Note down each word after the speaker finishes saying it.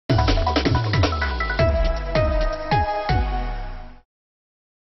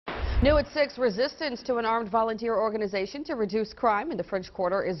at 6, resistance to an armed volunteer organization to reduce crime in the French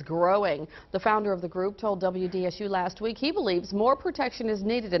Quarter is growing. The founder of the group told WDSU last week he believes more protection is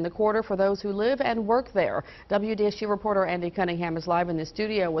needed in the quarter for those who live and work there. WDSU reporter Andy Cunningham is live in the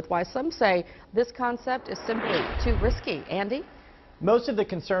studio with why some say this concept is simply too risky. Andy? Most of the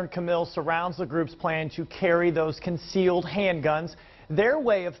concern, Camille, surrounds the group's plan to carry those concealed handguns, their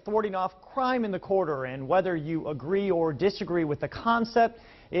way of thwarting off crime in the quarter. And whether you agree or disagree with the concept,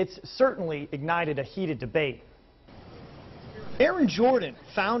 it's certainly ignited a heated debate. Aaron Jordan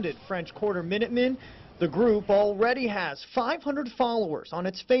founded French Quarter Minutemen. The group already has 500 followers on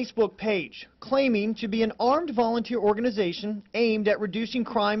its Facebook page, claiming to be an armed volunteer organization aimed at reducing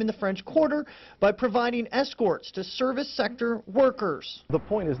crime in the French Quarter by providing escorts to service sector workers. The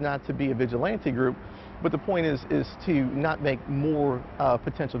point is not to be a vigilante group, but the point is to not make more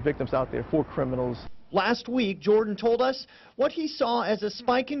potential victims out there for criminals. Last week, Jordan told us what he saw as a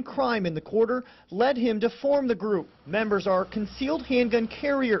spike in crime in the quarter led him to form the group. Members are concealed handgun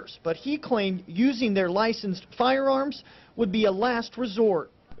carriers, but he claimed using their licensed firearms would be a last resort.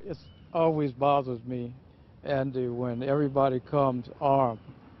 It always bothers me, Andy, when everybody comes armed.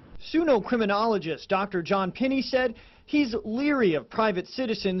 Pseudo-criminologist Dr. John Penny said he's leery of private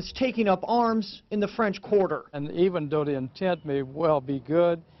citizens taking up arms in the French Quarter. And even though the intent may well be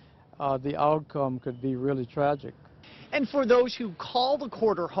good, the outcome could be really tragic. And for those who call the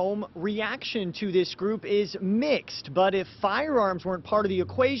quarter home, reaction to this group is mixed. But if firearms weren't part of the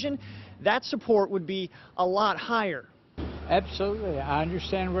equation, that support would be a lot higher. Absolutely. I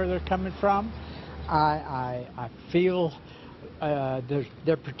understand where they're coming from. I feel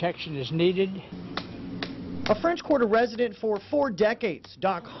their protection is needed. A French Quarter resident for 4 decades,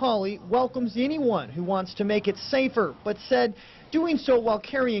 Doc Hawley welcomes anyone who wants to make it safer, but said doing so while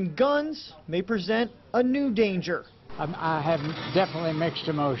carrying guns may present a new danger. I have definitely mixed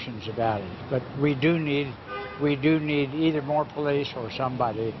emotions about it, but we do need either more police or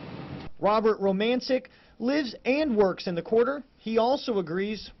somebody. Robert Romancic lives and works in the quarter. He also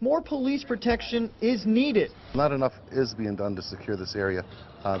agrees more police protection is needed. Not enough is being done to secure this area.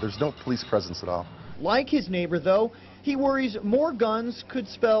 There's no police presence at all. Like his neighbor, though, he worries more guns could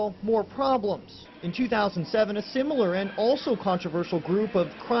spell more problems. In 2007, a similar and also controversial group of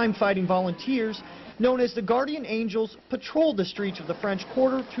crime-fighting volunteers known as the Guardian Angels patrolled the streets of the French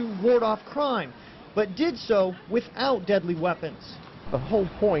Quarter to ward off crime, but did so without deadly weapons. The whole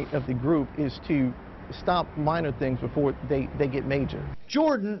point of the group is to stop minor things before they get major.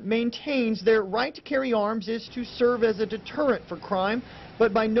 Jordan maintains their right to carry arms is to serve as a deterrent for crime,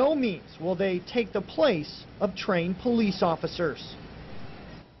 but by no means will they take the place of trained police officers.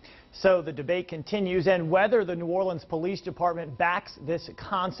 So the debate continues, and whether the New Orleans Police Department backs this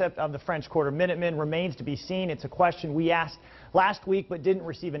concept of the French Quarter Minutemen remains to be seen. It's a question we asked last week but didn't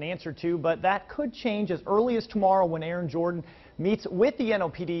receive an answer to, but that could change as early as tomorrow when Aaron Jordan meets with the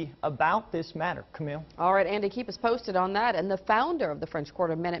NOPD about this matter. Camille? All right, Andy, keep us posted on that. And the founder of the French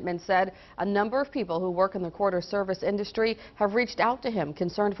Quarter Minutemen said a number of people who work in the quarter service industry have reached out to him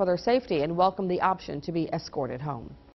concerned for their safety and welcomed the option to be escorted home.